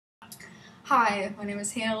Hi, my name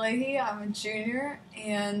is Leahy. I'm a junior,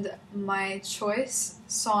 and my choice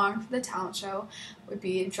song for the talent show would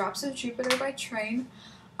be Drops of Jupiter by Train.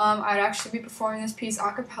 I'd actually be performing this piece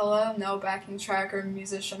a cappella, no backing track or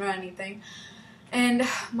musician or anything. And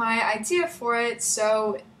my idea for it,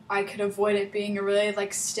 so I could avoid it being a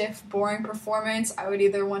really stiff, boring performance, I would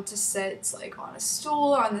either want to sit on a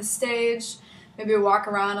stool or on the stage, maybe walk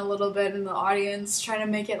around a little bit in the audience, try to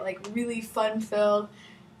make it really fun-filled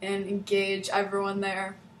and engage everyone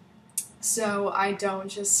there, so I don't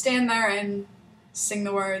just stand there and sing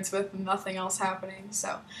the words with nothing else happening.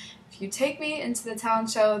 So if you take me into the talent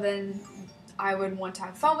show, then I would want to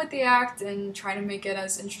have fun with the act and try to make it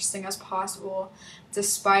as interesting as possible,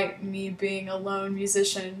 despite me being a lone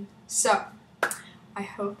musician. So I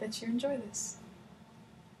hope that you enjoy this.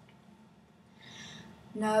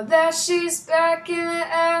 Now that she's back in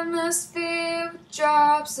the atmosphere, with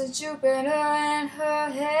drops of Jupiter in her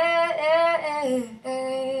head.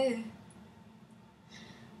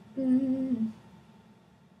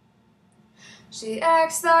 She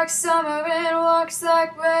acts like summer and walks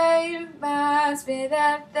like rain. Reminds me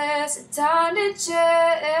that there's a time to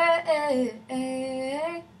change.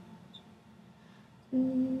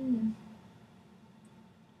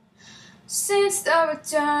 Since the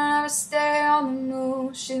return of a stay on the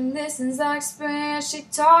moon, she listens like spring, she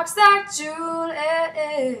talks like June.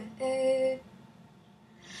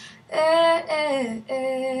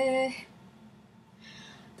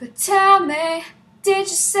 But tell me, did you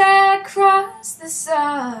sail across the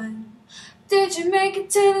sun? Did you make it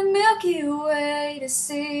to the Milky Way to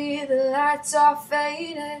see the lights all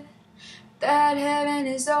faded? That heaven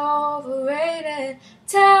is overrated.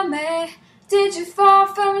 Tell me, did you fall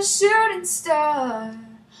from a shooting star?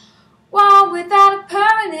 One without a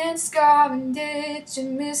permanent scar? And did you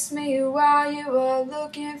miss me while you were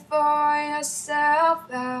looking for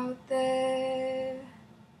yourself out there?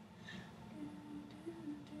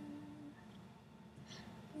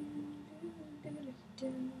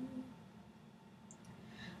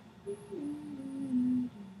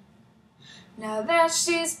 Now that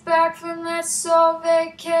she's back from that soul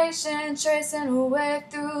vacation, tracing her way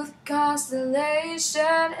through the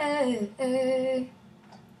constellation.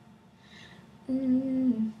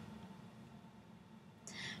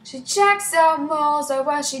 She checks out moles like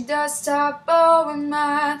what she does top. Oh,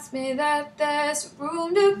 reminds me that there's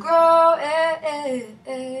room to grow.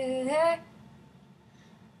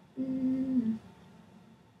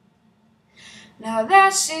 Now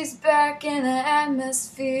that she's back in the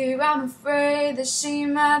atmosphere, I'm afraid that she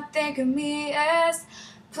might think of me as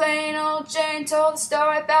plain old Jane. Told the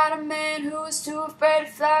story about a man who was too afraid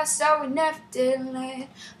to fly, so he never did land.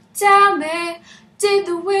 Tell me, did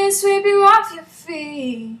the wind sweep you off your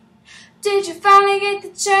feet? Did you finally get the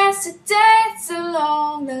chance to dance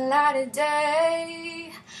along the light of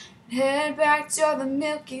day? Head back to the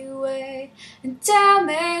Milky Way. And tell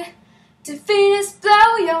me, did Venus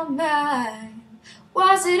blow your mind?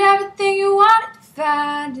 Was it everything you wanted to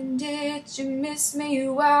find? And did you miss me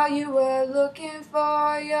while you were looking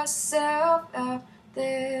for yourself out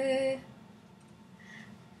there?